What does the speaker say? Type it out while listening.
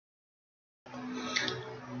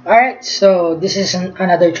Alright, so this is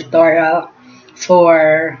another tutorial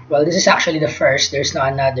for, well, this is actually the first, there's no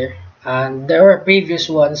another. There were previous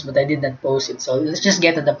ones, but I did not post it, so let's just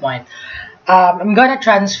get to the point. I'm gonna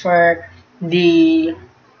transfer the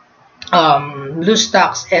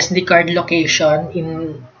Bluestacks SD card location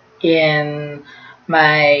in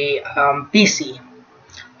my PC.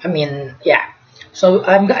 I mean, yeah. So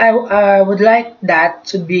I would like that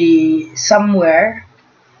to be somewhere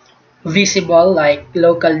visible, like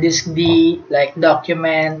local disk D, like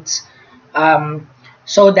documents, um,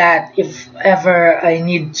 so that if ever I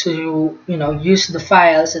need to, use the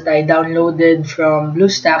files that I downloaded from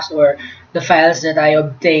BlueStacks or the files that I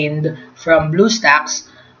obtained from BlueStacks,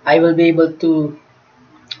 I will be able to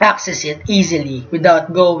access it easily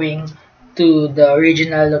without going to the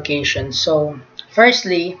original location. So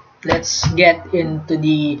firstly, let's get into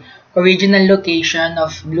the original location of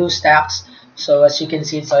BlueStacks. So as you can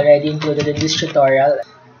see, it's already included in this tutorial.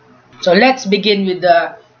 So let's begin with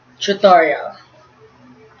the tutorial.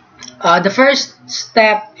 The first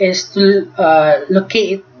step is to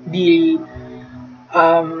locate the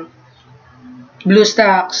um,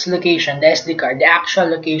 BlueStacks location, the SD card, the actual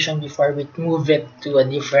location before we move it to a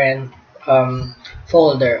different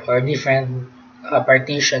folder or different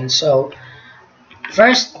partition. So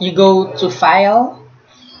first you go to File,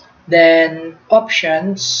 then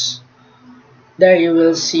Options. There you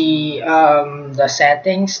will see the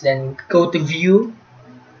settings, then go to View,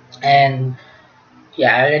 and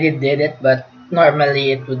yeah, I already did it, but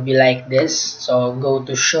normally it would be like this. So go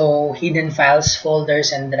to Show Hidden Files,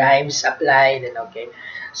 Folders, and Drives, Apply, then okay.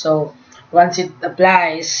 So once it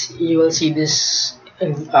applies, you will see this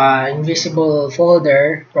invisible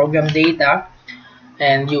folder, Program Data,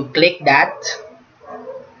 and you click that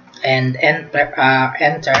and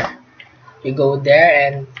enter. You go there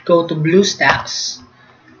and go to BlueStacks.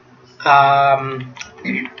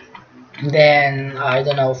 Then I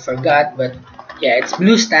don't know, forgot, but yeah, it's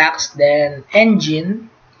BlueStacks, then Engine,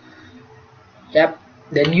 yep,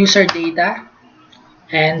 then User Data,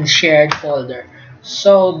 and Shared Folder.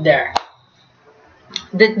 So there.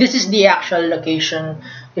 This is the actual location.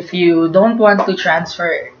 If you don't want to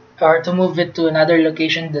transfer or to move it to another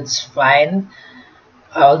location, that's fine.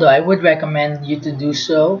 Although I would recommend you to do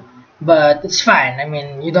so, but it's fine. I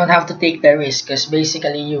mean, you don't have to take the risk because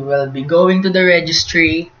basically you will be going to the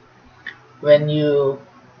registry when you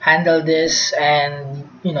handle this, and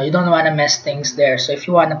you don't want to mess things there. So if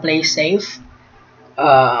you want to play safe,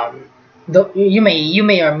 you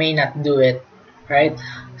may or may not do it, right?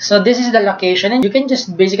 So this is the location, and you can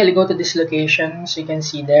just basically go to this location. So you can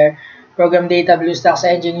see there, Program Data, BlueStacks,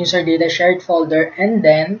 Engine, User Data, Shared Folder, and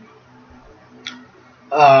then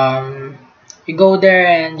you go there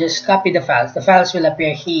and just copy the files. The files will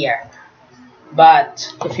appear here.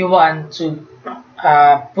 But if you want to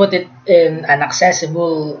put it in an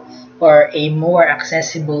accessible or a more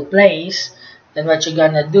accessible place, then what you're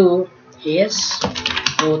gonna do is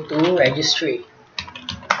go to registry.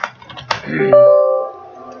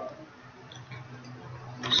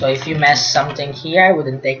 So if you mess something here, I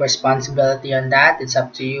wouldn't take responsibility on that. It's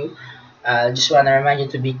up to you. Just want to remind you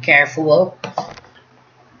to be careful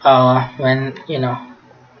when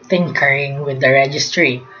tinkering with the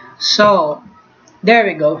registry. So there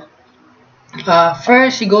we go.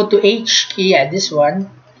 First you go to H key, this one.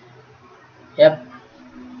 Yep,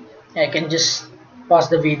 I can just pause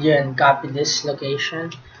the video and copy this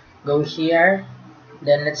location, go here,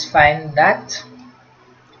 then let's find that,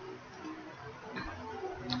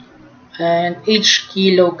 and H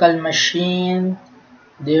key local machine.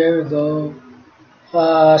 There we go.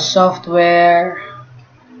 Software,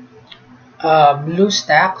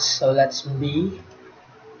 BlueStacks, so let's B,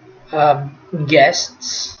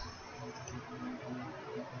 guests,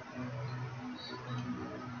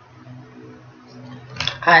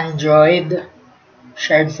 Android,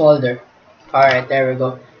 shared folder. Alright, there we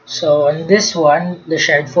go. So on this one, the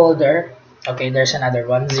shared folder, okay, there's another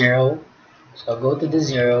one, 0. So go to the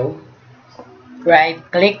 0, right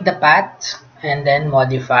click the path, and then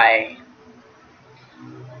modify.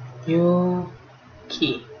 New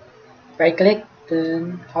key. Right click,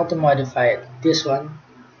 then how to modify it? This one.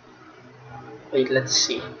 Wait, let's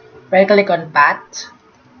see. Right click on path.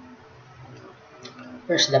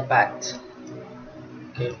 Where's the path?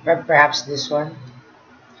 Okay, perhaps this one.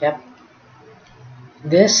 Yep.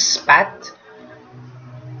 This path.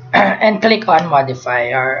 And click on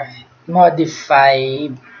modify or modify.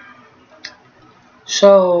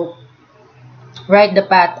 So write the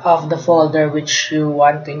path of the folder which you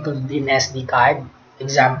want to include in SD card.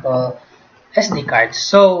 Example, SD card.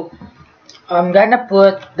 So I'm gonna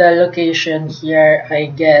put the location here, I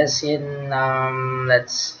guess, in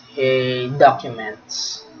let's say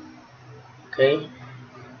documents. Okay.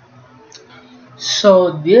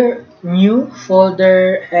 So dear new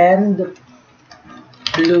folder and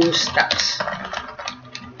Bluestacks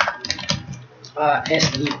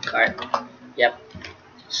SD card. Yep.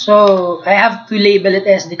 So I have to label it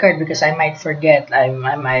SD card because I might forget. I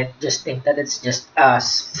might just think that it's just a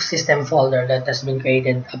system folder that has been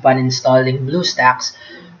created upon installing BlueStacks.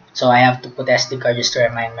 So I have to put SD card just to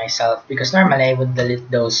remind myself because normally I would delete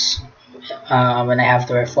those when I have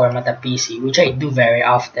to reformat a PC, which I do very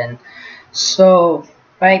often. So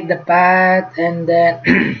write the path and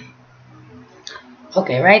then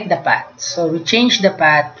okay, write the path. So we change the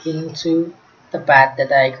path into the path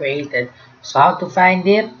that I created. So how to find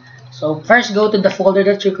it? So first go to the folder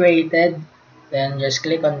that you created, then just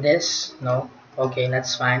click on this. No, okay,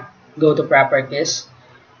 that's fine. Go to properties.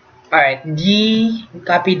 Alright, D,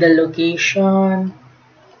 copy the location,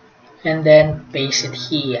 and then paste it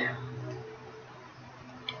here.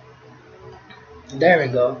 There we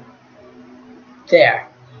go. There.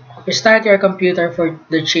 Restart your computer for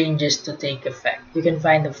the changes to take effect. You can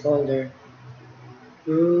find the folder.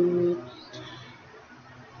 Root.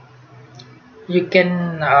 You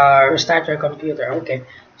can restart your computer. Okay.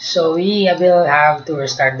 So we will have to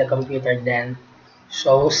restart the computer then.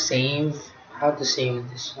 So save. How to save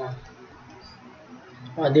this one?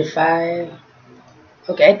 Modify.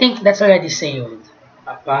 Okay, I think that's already saved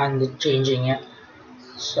upon the changing it.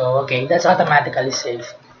 So okay, that's automatically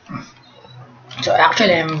saved. So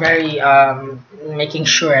actually, I'm very making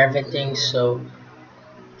sure everything. So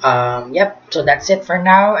yep. So that's it for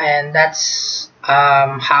now, and that's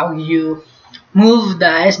how you move the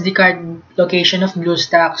SD card location of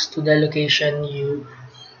BlueStacks to the location you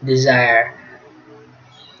desire.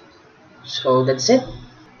 So that's it.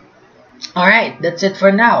 All right, that's it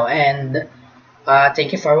for now, and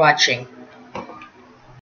thank you for watching.